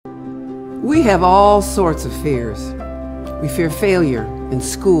We have all sorts of fears. We fear failure in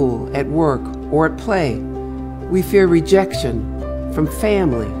school, at work, or at play. We fear rejection from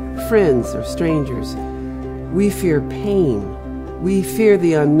family, friends, or strangers. We fear pain. We fear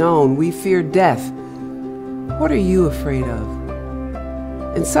the unknown. We fear death. What are you afraid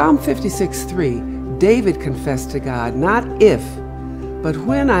of? In Psalm 56:3, David confessed to God, "Not if, but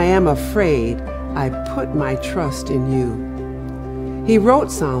when I am afraid, I put my trust in you." He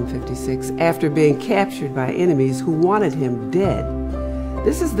wrote Psalm 56 after being captured by enemies who wanted him dead.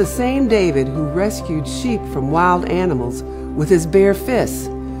 This is the same David who rescued sheep from wild animals with his bare fists.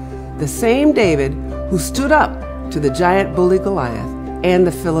 The same David who stood up to the giant bully Goliath and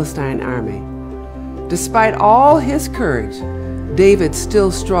the Philistine army. Despite all his courage, David still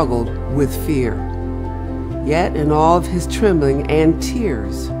struggled with fear. Yet in all of his trembling and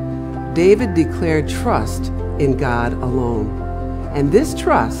tears, David declared trust in God alone. And this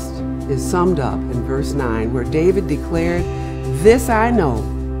trust is summed up in verse 9, where David declared, "This I know,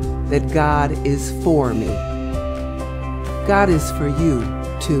 that God is for me." God is for you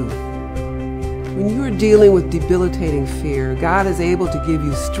too. When you are dealing with debilitating fear, God is able to give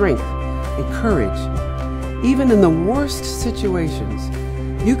you strength and courage. Even in the worst situations,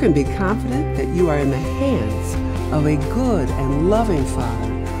 you can be confident that you are in the hands of a good and loving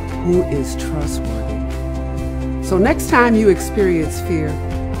Father who is trustworthy. So next time you experience fear,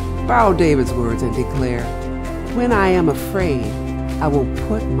 borrow David's words and declare, "When I am afraid, I will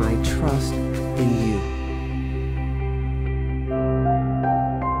put my trust in you."